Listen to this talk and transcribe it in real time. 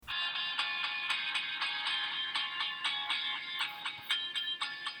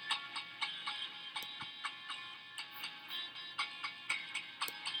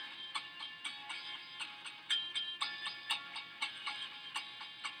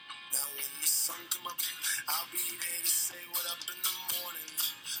sun come up, I'll be there to say what up in the morning.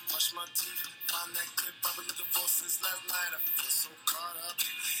 Brush my teeth, find that clip I've been looking for since last night. I feel so caught up in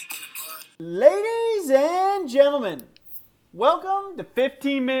the bud. Ladies and gentlemen, welcome to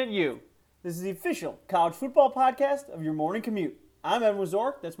 15 Minute U. This is the official college football podcast of your morning commute. I'm Evan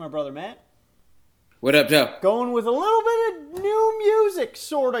Wazork. That's my brother Matt. What up, Joe? Going with a little bit of new music,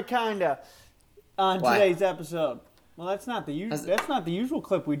 sorta, kinda, on Why? today's episode. Well, that's not the usual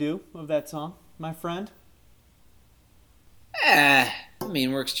clip we do of that song, my friend.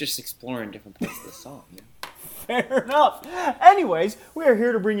 We're just exploring different parts of the song. Yeah. Fair enough. Anyways, we are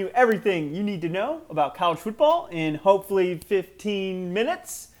here to bring you everything you need to know about college football in hopefully 15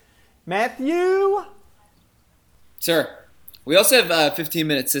 minutes. Matthew? Sir, we also have a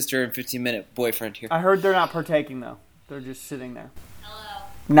 15-minute sister and 15-minute boyfriend here. I heard they're not partaking, though. They're just sitting there. Hello.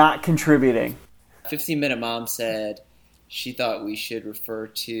 Not contributing. 15-minute mom said she thought we should refer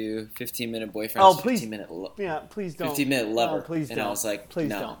to 15-minute boyfriend as 15-minute please don't. 15-minute lover. No, please and don't. I was like, please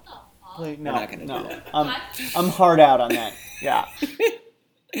no. don't. Please, no, We're not going to do that. I'm hard out on that. Yeah.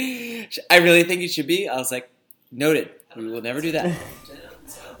 I really think it should be. I was like, noted. We will never do that.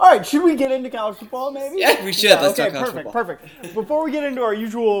 All right, should we get into college football, maybe? Yeah, we should. Let's talk college football. Perfect. Before we get into our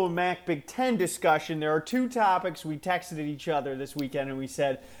usual MAC Big Ten discussion, there are two topics we texted at each other this weekend, and we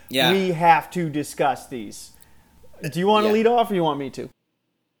said we have to discuss these. Do you want to lead off, or you want me to?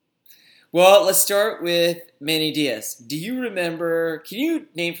 Well, let's start with Manny Diaz. Do you remember, can you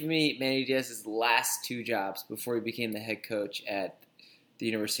name for me Manny Diaz's last two jobs before he became the head coach at the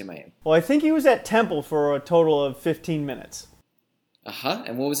University of Miami? Well, I think he was at Temple for a total of 15 minutes. Uh-huh.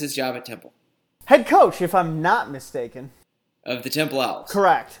 And what was his job at Temple? Head coach, if I'm not mistaken. Of the Temple Owls?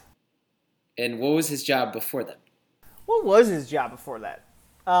 Correct. And what was his job before that? What was his job before that?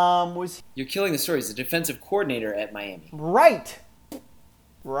 You're killing the story. He's the defensive coordinator at Miami. Right.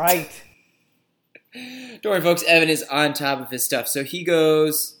 Don't worry, folks. Evan is on top of his stuff. So he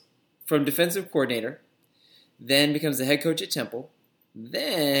goes from defensive coordinator, then becomes the head coach at Temple,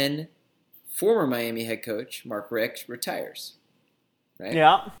 then former Miami head coach Mark Richt retires. Right?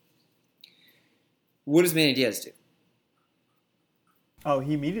 Yeah. What does Manny Diaz do? Oh,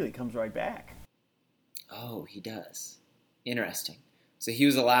 he immediately comes right back. Oh, he does. Interesting. So he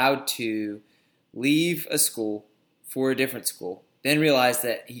was allowed to leave a school for a different school, then realized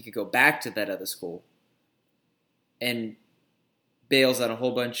that he could go back to that other school and bails on a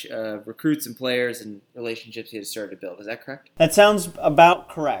whole bunch of recruits and players and relationships he had started to build. Is that correct? That sounds about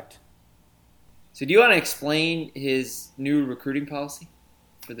correct. So do you want to explain his new recruiting policy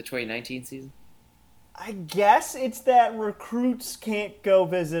for the 2019 season? I guess it's that recruits can't go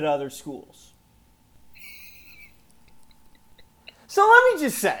visit other schools. So let me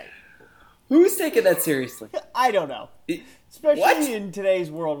just say. Who's taking that seriously? I don't know. Especially in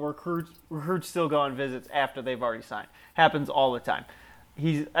today's world where recruits still go on visits after they've already signed. Happens all the time.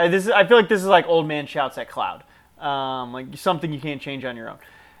 I feel like this is like old man shouts at cloud. Like something you can't change on your own.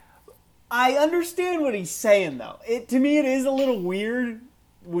 I understand what he's saying, though. To me, it is a little weird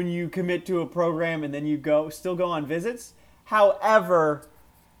when you commit to a program and then you still go on visits. However,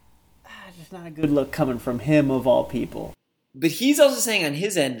 just not a good look coming from him of all people. But he's also saying on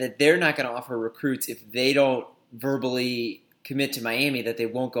his end that they're not going to offer recruits if they don't verbally commit to Miami that they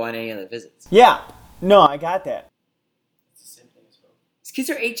won't go on any other visits. Yeah. No, I got that. It's the same thing as well. These kids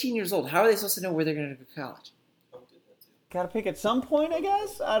are 18 years old. How are they supposed to know where they're going to go to college? Got to pick at some point, I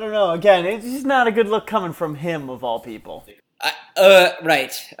guess? I don't know. Again, it's just not a good look coming from him, of all people.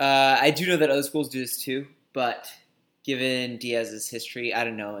 Right. I do know that other schools do this too, but given Diaz's history, I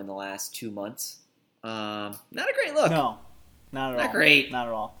don't know, in the last 2 months, not a great look. No, not at all. Not great. Not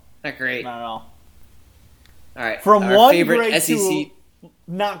at all. Not great. Not at all. All right. From our one favorite great SEC. to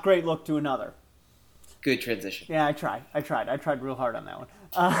not great look to another. Good transition. Yeah, I tried real hard on that one.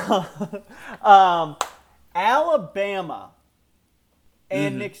 Alabama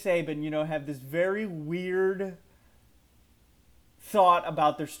and Nick Saban, have this very weird thought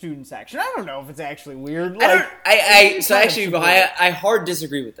about their student section. I don't know if it's actually weird. I hard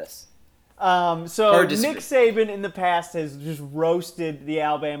disagree with this. So Nick Saban in the past has just roasted the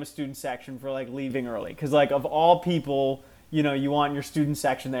Alabama student section for leaving early because of all people, you want your student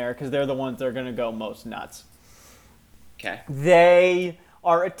section there because they're the ones that are going to go most nuts. Okay. They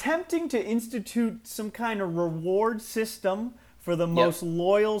are attempting to institute some kind of reward system for the most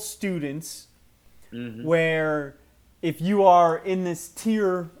loyal students, where if you are in this top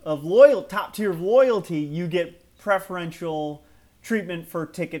tier of loyalty, you get preferential treatment for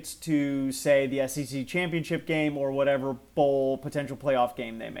tickets to, say, the SEC championship game or whatever bowl potential playoff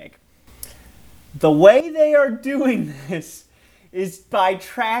game they make. The way they are doing this is by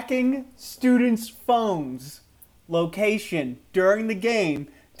tracking students' phones location during the game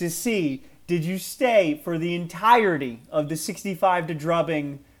to see, did you stay for the entirety of the 65 to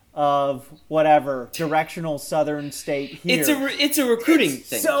drubbing of whatever directional southern state here? It's a recruiting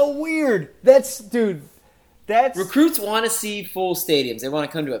thing. So weird. That's Recruits want to see full stadiums. They want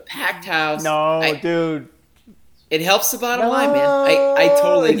to come to a packed house. Dude. It helps the bottom line, man. I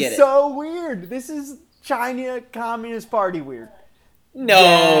totally get it. It's so weird. This is China Communist Party weird. No,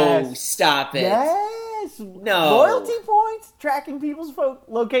 Yes. stop it. Yes. No. Loyalty points, tracking people's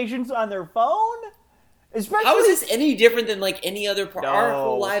locations on their phone. Especially, How is this any different than like any other part? No. Our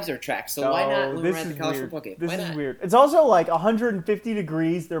whole lives are tracked, so why not when this we're at the is college weird. football game? This Why is not? weird. It's also like 150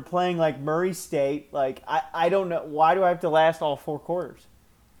 degrees. They're playing like Murray State. Like I don't know. Why do I have to last all 4 quarters?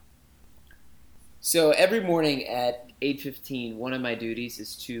 So every morning at 8:15, one of my duties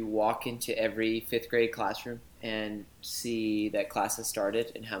is to walk into every 5th grade classroom and see that class has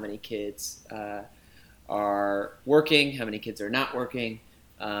started and how many kids are working, how many kids are not working,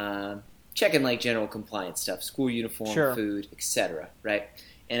 checking like general compliance stuff, school uniform, Sure. food, etc. Right?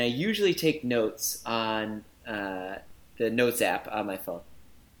 And I usually take notes on the Notes app on my phone.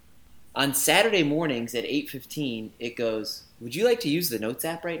 On Saturday mornings at 8:15, it goes, "Would you like to use the Notes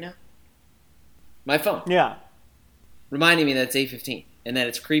app right now?" My phone. Yeah. Reminding me that it's 8:15 and that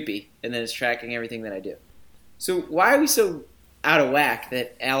it's creepy and that it's tracking everything that I do. So why are we so out of whack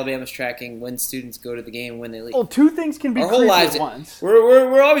that Alabama's tracking when students go to the game and when they leave? Well, 2 things can be Our whole creepy lives, at once.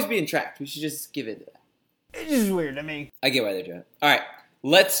 we're always being tracked. We should just give in to that. It's just weird to me. I get why they're doing it. All right,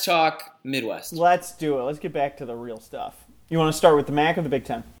 let's talk Midwest. Let's do it. Let's get back to the real stuff. You want to start with the MAC or the Big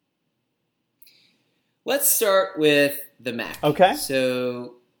Ten? Let's start with the MAC. Okay.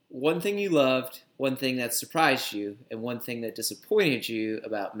 So one thing you loved, one thing that surprised you, and one thing that disappointed you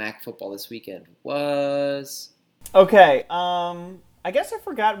about MAC football this weekend was... Okay. I guess I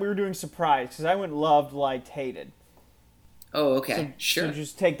forgot we were doing surprise because I went loved, liked, hated. Oh, okay. Sure. So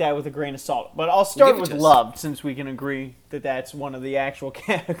just take that with a grain of salt. But I'll start give it with to us. loved since we can agree that that's one of the actual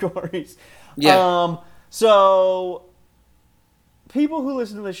categories. Yeah. So people who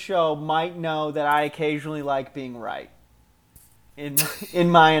listen to the show might know that I occasionally like being right in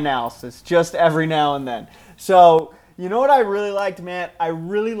my analysis, just every now and then. So you know what I really liked, Matt? I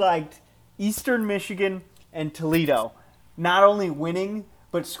really liked Eastern Michigan and Toledo not only winning,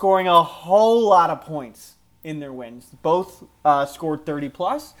 but scoring a whole lot of points in their wins. Both scored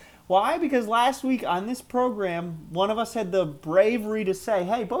 30-plus. Why? Because last week on this program, one of us had the bravery to say,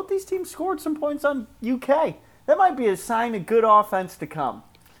 hey, both these teams scored some points on UK. That might be a sign of good offense to come.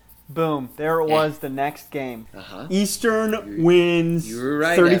 Boom. There it was, the next game. Uh-huh. Eastern wins you were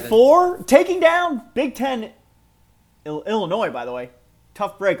right, 34, taking down Big Ten Illinois, by the way.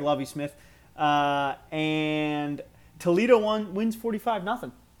 Tough break, Lovie Smith. And Toledo wins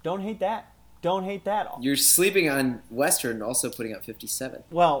 45-0. Don't hate that. Don't hate that. You're sleeping on Western also putting up 57.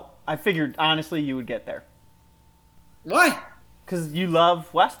 Well, I figured, honestly, you would get there. Why? Because you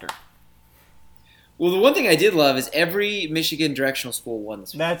love Western. Well, the one thing I did love is every Michigan directional school won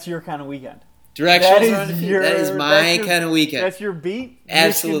this week. That's your kind of weekend. Directionals are undefeated. That is my kind of weekend. That's your beat?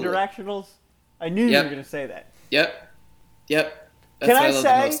 Absolutely. Michigan directionals? I knew you were going to say that. Yep. That's Can what I I love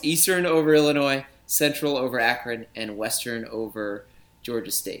say- the most. Eastern over Illinois, Central over Akron, and Western over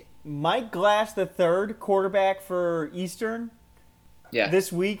Georgia State. Mike Glass, the third quarterback for Eastern, Yeah.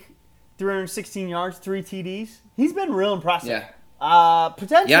 this week, 316 yards, 3 TDs. He's been real impressive. Yeah.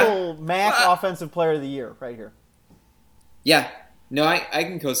 Potential MAC Well, Offensive Player of the Year right here. Yeah. No, I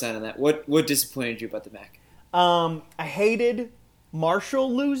can co-sign on that. What disappointed you about the MAC? I hated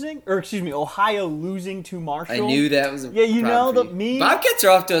Marshall losing, or excuse me, Ohio losing to Marshall. I knew that was a Yeah, you know problem for that you. me. Bobcats are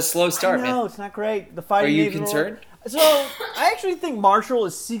off to a slow start, I know, man. it's not great. The fighting Are you Navy Roar- concerned? So I actually think Marshall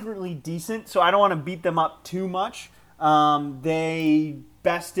is secretly decent, so I don't want to beat them up too much. They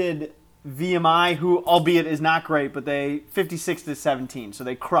bested VMI, who albeit is not great, but they 56-17, so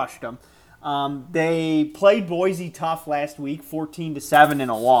they crushed them. They played Boise tough last week, 14-7 in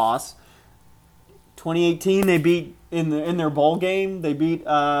a loss. 2018, they beat in their bowl game. They beat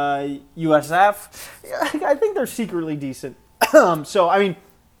USF. I think they're secretly decent. So I mean,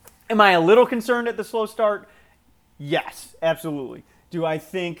 am I a little concerned at the slow start? Yes, absolutely. Do I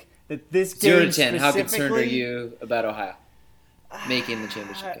think that this game 0 to 10. How concerned are specifically- you about Ohio making the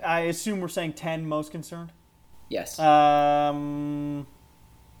championship game? I assume we're saying 10 most concerned. Yes.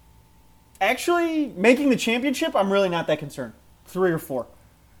 Actually, making the championship, I'm really not that concerned. 3 or 4.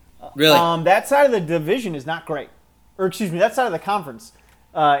 Really? That side of the division is not great. Or excuse me, that side of the conference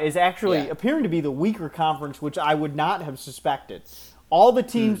is actually appearing to be the weaker conference, which I would not have suspected. All the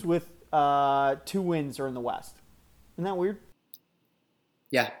teams with 2 wins are in the West. Isn't that weird?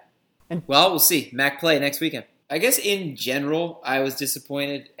 Yeah. And- Well, we'll see. MAC play next weekend. I guess in general, I was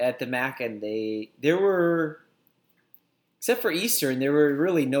disappointed at the MAC, and there were, except for Eastern, there were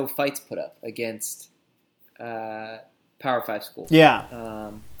really no fights put up against Power 5 schools. Yeah.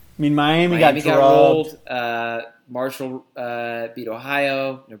 I mean, Miami got rolled. Marshall beat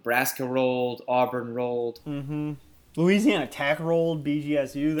Ohio. Nebraska rolled. Auburn rolled. Mm-hmm. Louisiana Tech rolled.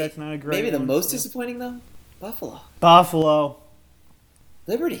 BGSU. That's not a great. Maybe the one. most disappointing though, Buffalo.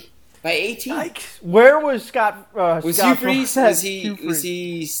 Liberty by 18. Like, where was Scott? Was Scott Hugh Freeze? Was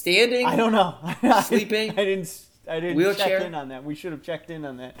he standing? I don't know. Sleeping? I didn't Wheelchair? check in on that. We should have checked in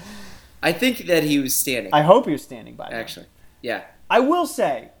on that. I think that he was standing. I hope he was standing by. Actually, yeah. I will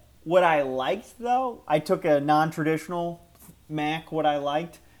say what I liked though. I took a non-traditional MAC. What I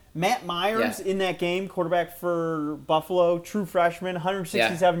liked. Matt Myers in that game, quarterback for Buffalo, true freshman,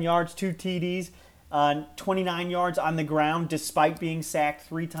 167 yards, 2 TDs, 29 yards on the ground despite being sacked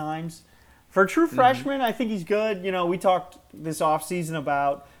 3 times. For a true freshman, I think he's good. You know, we talked this offseason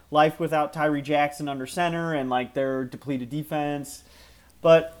about life without Tyree Jackson under center and like their depleted defense.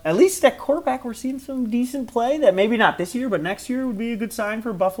 But at least at quarterback, we're seeing some decent play that maybe not this year, but next year would be a good sign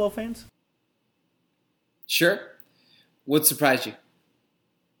for Buffalo fans. Sure. What surprised you?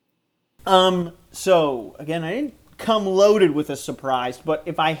 So again, I didn't come loaded with a surprise, but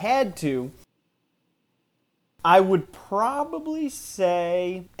if I had to, I would probably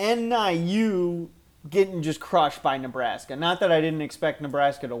say NIU getting just crushed by Nebraska. Not that I didn't expect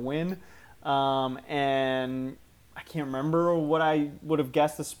Nebraska to win, and I can't remember what I would have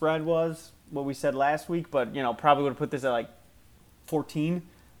guessed the spread was, what we said last week, but probably would have put this at like 14.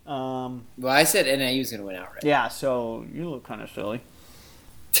 Well, I said NIU's going to win outright. Yeah, so you look kind of silly.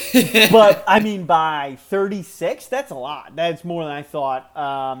 But, I mean, by 36, that's a lot. That's more than I thought.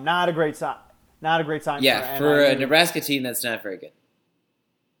 Not a great sign. Not a great sign for a Nebraska team, that's not very good.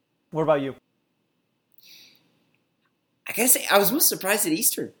 What about you? I gotta say, I was most surprised at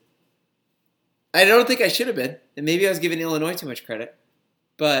Eastern. I don't think I should have been. And maybe I was giving Illinois too much credit.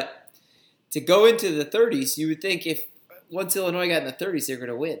 But to go into the 30s, you would think if once Illinois got in the 30s, they're going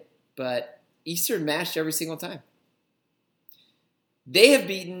to win. But Eastern matched every single time. They have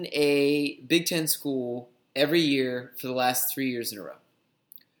beaten a Big Ten school every year for the last 3 years in a row.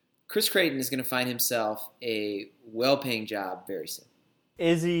 Chris Creighton is going to find himself a well-paying job very soon.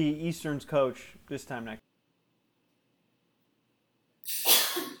 Is he Eastern's coach this time next?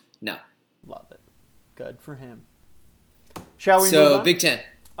 No. Love it. Good for him. Shall we move on? Big Ten.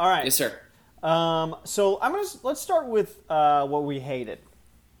 All right. Yes, sir. So let's start with what we hated.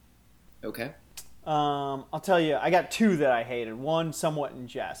 Okay. I'll tell you, I got 2 that I hated. One somewhat in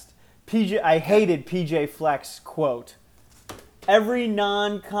jest. I hated PJ Fleck's quote. Every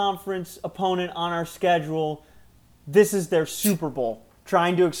non-conference opponent on our schedule, this is their Super Bowl.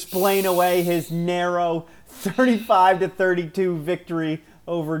 Trying to explain away his narrow 35-32 victory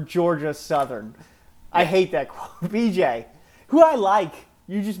over Georgia Southern. I hate that quote. PJ, who I like.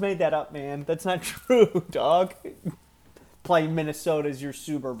 You just made that up, man. That's not true, dog. Playing Minnesota as your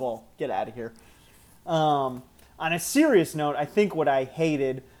Super Bowl. Get out of here. On a serious note, I think what I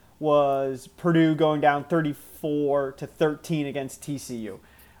hated was Purdue going down 34-13 against TCU.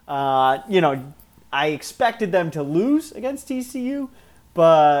 I expected them to lose against TCU,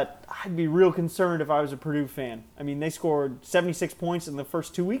 but I'd be real concerned if I was a Purdue fan. I mean, they scored 76 points in the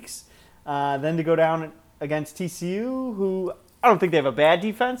first 2 weeks. Then to go down against TCU, who I don't think they have a bad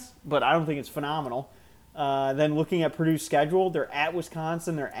defense, but I don't think it's phenomenal. Then looking at Purdue's schedule, they're at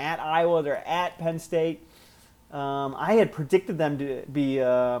Wisconsin, they're at Iowa, they're at Penn State. I had predicted them to be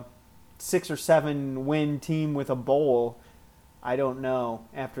a 6 or 7 win team with a bowl. I don't know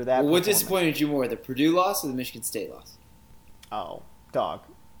after that. Well, what disappointed you more, the Purdue loss or the Michigan State loss? Oh, dog.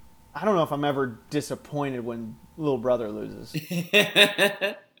 I don't know if I'm ever disappointed when little brother loses.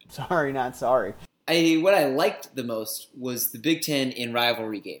 Sorry, not sorry. What I liked the most was the Big Ten in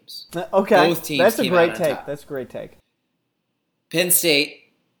rivalry games. Okay, both teams that's a came great out on take. top. That's a great take. Penn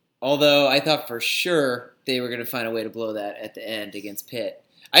State, although I thought for sure they were going to find a way to blow that at the end against Pitt.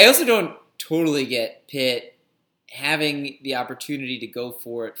 I also don't totally get Pitt having the opportunity to go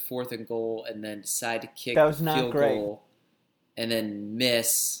for it, 4th and goal, and then decide to kick That was the not field great. goal and then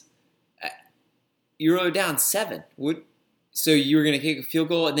miss. You were down 7. So you were going to kick a field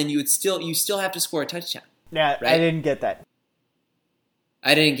goal, and then you still have to score a touchdown. Yeah, right? I didn't get that.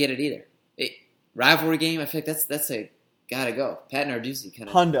 I didn't get it either. Rivalry game, I feel like that's a gotta go. Pat Narduzzi kind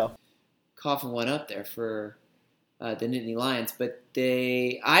of Hundo. coughing one up there for the Nittany Lions, but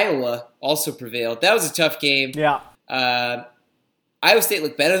Iowa also prevailed. That was a tough game. Yeah. Iowa State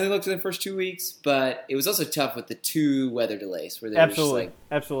looked better than they looked in the first 2 weeks, but it was also tough with the 2 weather delays where they were just like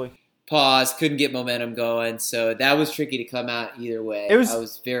absolutely pause, couldn't get momentum going. So that was tricky to come out either way. I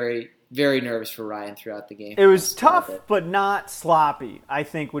was very, very nervous for Ryan throughout the game. It was tough, but not sloppy, I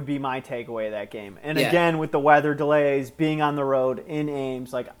think would be my takeaway of that game. And again, with the weather delays, being on the road in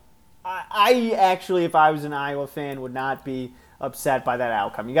Ames, like I actually, if I was an Iowa fan, would not be upset by that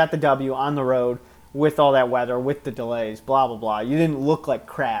outcome. You got the W on the road with all that weather, with the delays, blah, blah, blah. You didn't look like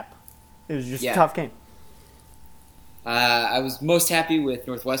crap. It was just a tough game. I was most happy with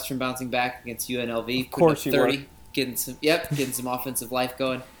Northwestern bouncing back against UNLV. Of course you 30, were. Getting some offensive life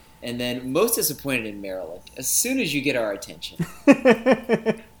going. And then most disappointed in Maryland. As soon as you get our attention.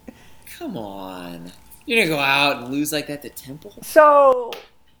 Come on. You're going to go out and lose like that to Temple? So,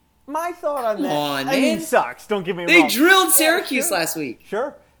 my thought on that. Come on, man. I mean, it sucks. Don't get me wrong. They drilled Syracuse last week.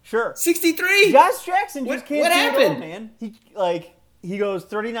 Sure. 63. Josh Jackson just can't what do happened? it all, man. He goes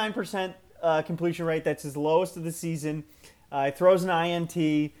 39% completion rate. That's his lowest of the season. He throws an INT.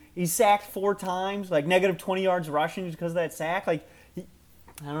 He's sacked 4 times, like negative 20 yards rushing just because of that sack. Like, I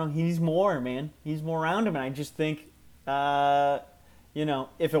don't know. He's more, man. He's more around him, and I just think,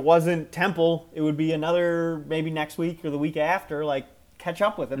 if it wasn't Temple, it would be another maybe next week or the week after. Like, catch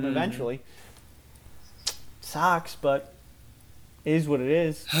up with him eventually. Sucks, but it is what it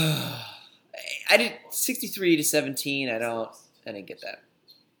is. I did 63-17. I didn't get that.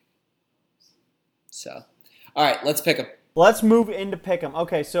 So, all right, let's pick 'em. Let's move into pick 'em.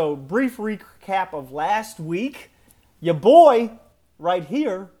 Okay, so brief recap of last week. Your boy right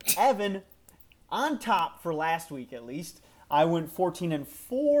here, Evan, on top for last week at least. I went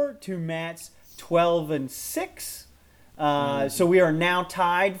 14-4 to Matt's 12-6. So we are now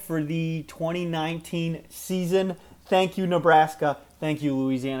tied for the 2019 season. Thank you, Nebraska. Thank you,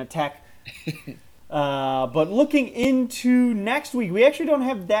 Louisiana Tech. But looking into next week, we actually don't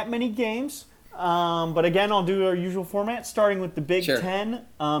have that many games. But again, I'll do our usual format, starting with the Big Ten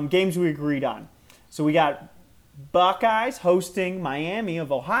games we agreed on. So we got Buckeyes hosting Miami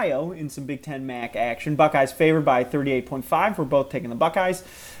of Ohio in some Big Ten MAC action. Buckeyes favored by 38.5. We're both taking the Buckeyes.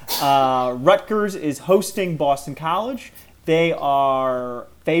 Rutgers is hosting Boston College. They are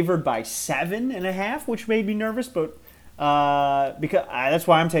favored by 7.5, which made me nervous, but because that's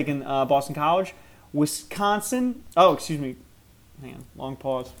why I'm taking Boston College. Wisconsin. Oh, excuse me. Hang on. Long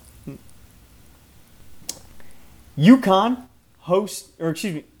pause. UConn hosts, or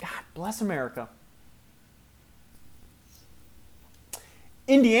excuse me. God bless America.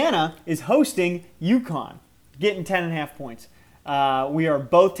 Indiana is hosting UConn, getting 10.5 points. We are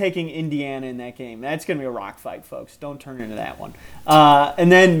both taking Indiana in that game. That's going to be a rock fight, folks. Don't turn into that one.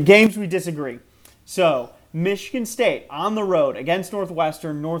 And then games we disagree. So, Michigan State on the road against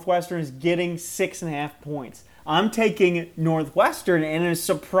Northwestern. Northwestern is getting 6.5 points. I'm taking Northwestern, and in a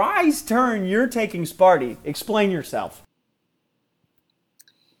surprise turn, you're taking Sparty. Explain yourself.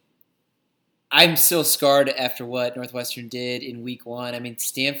 I'm still scarred after what Northwestern did in week 1. I mean,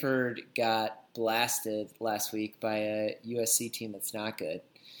 Stanford got blasted last week by a USC team that's not good,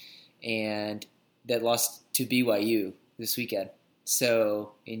 and that lost to BYU this weekend.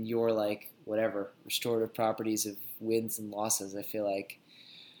 So in your, restorative properties of wins and losses, I feel like,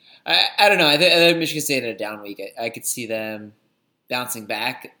 I don't know. I think Michigan State had a down week. I could see them bouncing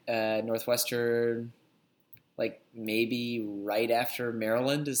back. Northwestern, maybe right after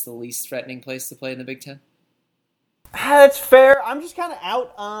Maryland, is the least threatening place to play in the Big Ten. That's fair. I'm just kind of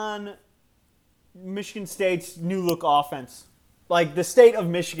out on Michigan State's new look offense. Like the state of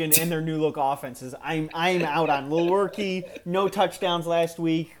Michigan and their new look offenses. I'm out on Lil Workey. No touchdowns last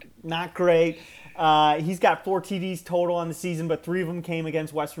week. Not great. He's got 4 TDs total on the season, but 3 of them came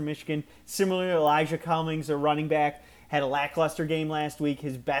against Western Michigan. Similarly, Elijah Cummings, a running back, had a lackluster game last week.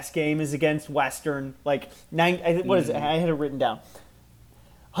 His best game is against Western. What is it? I had it written down.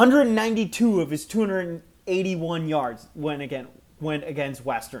 192 of his 281 yards went against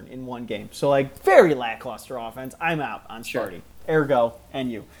Western in one game. So, very lackluster offense. I'm out on Sparty. Ergo,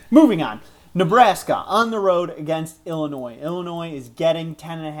 NU. Moving on. Nebraska on the road against Illinois. Illinois is getting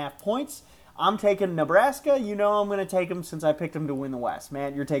 10.5 points. I'm taking Nebraska. You know I'm going to take them since I picked them to win the West.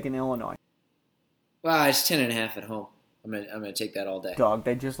 Matt, you're taking Illinois. Wow, it's 10.5 at home. I'm gonna take that all day. Dog,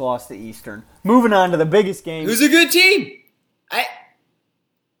 they just lost to Eastern. Moving on to the biggest game. Who's a good team?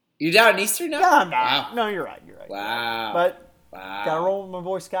 You down Eastern now? No, I'm not. Wow. No, you're right. Wow. But gotta roll with my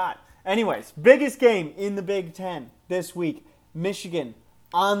boy Scott. Anyways, biggest game in the Big Ten this week. Michigan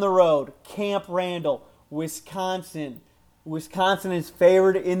on the road. Camp Randall, Wisconsin. Wisconsin is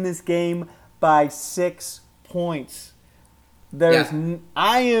favored in this game by 6 points.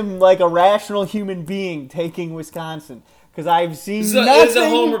 I am like a rational human being taking Wisconsin. because I've seen It's nothing a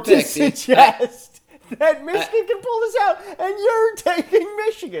homer to pick, dude. suggest that Michigan can pull this out, and you're taking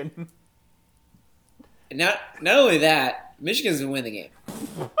Michigan. Not only that, Michigan's going to win the game.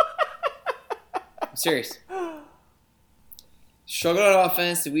 I'm serious. Struggled on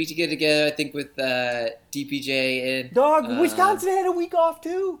offense. The week to get together, I think, with DPJ and... Dog, Wisconsin had a week off,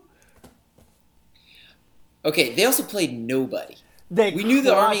 too. Okay, they also played nobody. We knew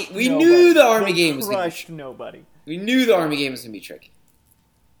the Army game was going to be crushed nobody. We knew the Army game was going to be tricky.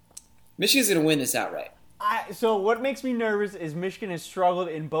 Michigan's going to win this outright. So what makes me nervous is Michigan has struggled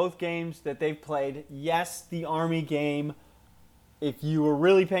in both games that they've played. Yes, the Army game, if you were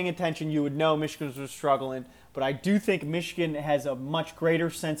really paying attention, you would know Michigan was struggling. But I do think Michigan has a much greater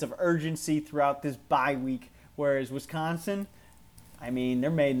sense of urgency throughout this bye week, whereas Wisconsin, I mean, they're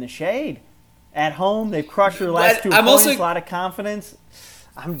made in the shade. At home, they've crushed their last two opponents, a lot of confidence.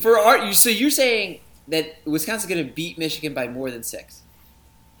 So you're saying that Wisconsin's going to beat Michigan by more than 6?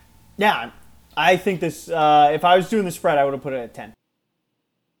 Yeah, I think this, if I was doing the spread, I would have put it at 10.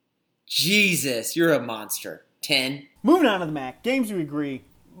 Jesus, you're a monster. 10. Moving on to the MAC. Games we agree,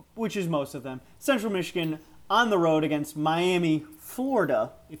 which is most of them. Central Michigan on the road against Miami,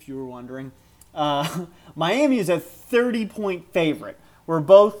 Florida, if you were wondering. Miami is a 30-point favorite. We're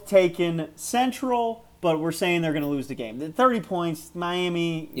both taking Central, but we're saying they're going to lose the game. The 30 points,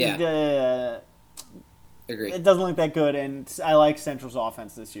 Miami, Agree. It doesn't look that good, and I like Central's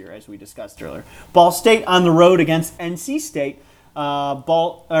offense this year, as we discussed earlier. Ball State on the road against NC State.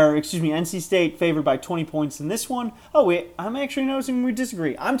 NC State favored by 20 points in this one. Oh, wait, I'm actually noticing we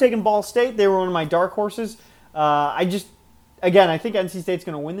disagree. I'm taking Ball State. They were one of my dark horses. I think NC State's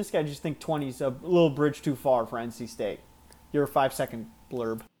going to win this guy. I just think 20 is a little bridge too far for NC State. Your 5-second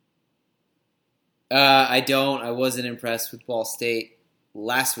blurb. I don't. I wasn't impressed with Ball State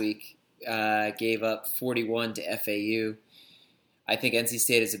last week. Gave up 41 to FAU. I think NC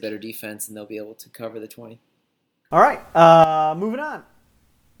State has a better defense, and they'll be able to cover the 20. All right, moving on.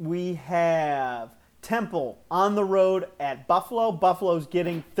 We have Temple on the road at Buffalo. Buffalo's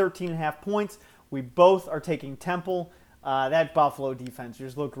getting 13.5 points. We both are taking Temple. That Buffalo defense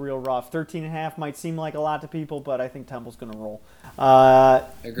just looked real rough. 13.5 might seem like a lot to people, but I think Temple's going to roll.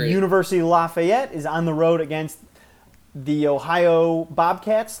 Agreed. University of Lafayette is on the road against the Ohio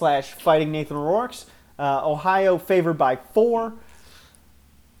Bobcats / Fighting Nathan O'Rourke's. Ohio favored by 4.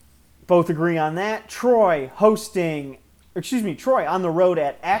 Both agree on that. Troy on the road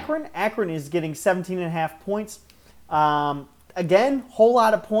at Akron. Akron is getting 17.5 points. Again, whole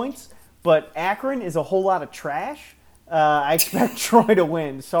lot of points, but Akron is a whole lot of trash. I expect Troy to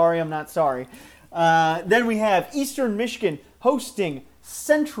win. Sorry, I'm not sorry. Then we have Eastern Michigan hosting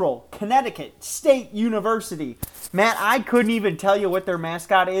Central Connecticut State University. Matt, I couldn't even tell you what their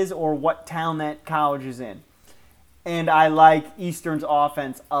mascot is or what town that college is in. And I like Eastern's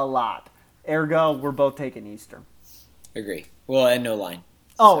offense a lot. Ergo, we're both taking Eastern. Agree. Well, and no line.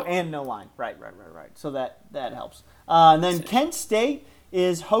 Oh, and no line. Right. So that helps. And then Kent State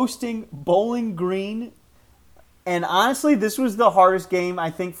is hosting Bowling Green. And honestly, this was the hardest game, I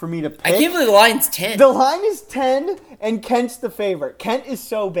think, for me to pick. I can't believe the line's 10. The line is 10, and Kent's the favorite. Kent is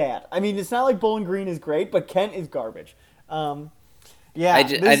so bad. I mean, it's not like Bowling Green is great, but Kent is garbage. This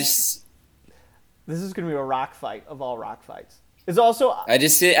is going to be a rock fight of all rock fights. It's also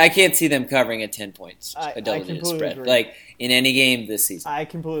I can't see them covering a 10 points, a double-digit spread, agree. like in any game this season. I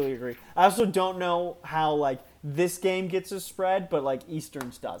completely agree. I also don't know how this game gets a spread, but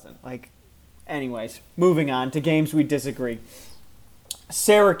Eastern's doesn't. Anyways, moving on to games we disagree.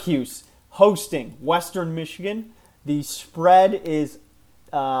 Syracuse hosting Western Michigan. The spread is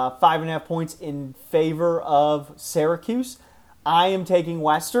 5.5 points in favor of Syracuse. I am taking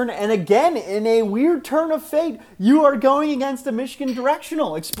Western, and again, in a weird turn of fate, you are going against a Michigan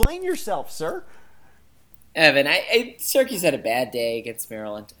directional. Explain yourself, sir. Evan, Syracuse had a bad day against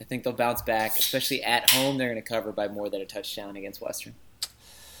Maryland. I think they'll bounce back, especially at home. They're going to cover by more than a touchdown against Western.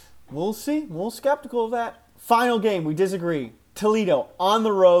 We'll see. We're a little skeptical of that. Final game, we disagree. Toledo on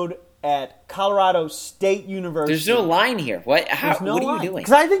the road at Colorado State University. There's no line here. What? What are you doing?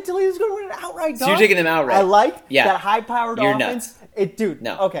 Because I think Toledo's going to win it outright, dog. So you're taking them outright. I like that high-powered offense. Nuts.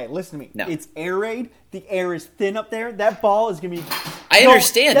 No. Okay, listen to me. No. It's air raid. The air is thin up there. That ball is going to be... I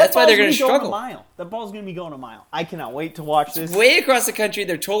understand. That's why they're going to struggle. That ball's going to be going a mile. I cannot wait to watch this. Way across the country.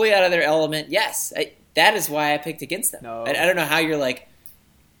 They're totally out of their element. Yes. That is why I picked against them. No. I don't know how you're like...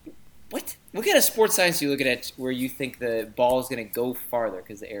 What kind of sports science do you look at where you think the ball is going to go farther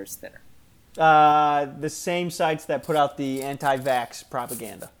because the air is thinner? The same sites that put out the anti-vax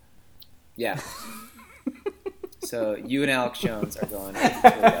propaganda. Yeah. So you and Alex Jones are going.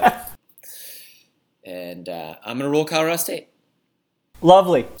 And I'm going to roll Colorado State.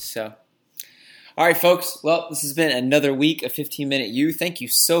 Lovely. So, all right, folks. Well, this has been another week of 15 Minute U. Thank you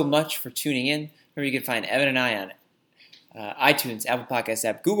so much for tuning in. Remember, you can find Evan and I on iTunes, Apple Podcasts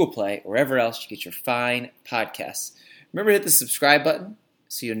app, Google Play, or wherever else you get your fine podcasts. Remember to hit the subscribe button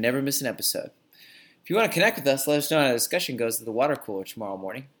so you'll never miss an episode. If you want to connect with us, let us know how the discussion goes at the water cooler tomorrow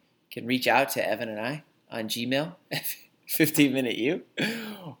morning. You can reach out to Evan and I on Gmail at 15minuteu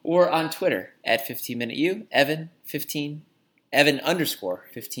or on Twitter at 15minuteu,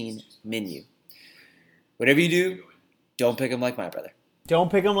 Evan_15minu. Whatever you do, don't pick him like my brother.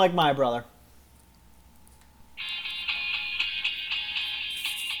 Don't pick him like my brother.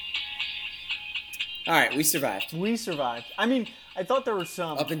 All right, we survived. We survived. I mean, I thought there were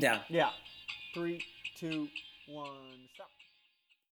some. Up and down. Yeah. 3, 2, 1, stop.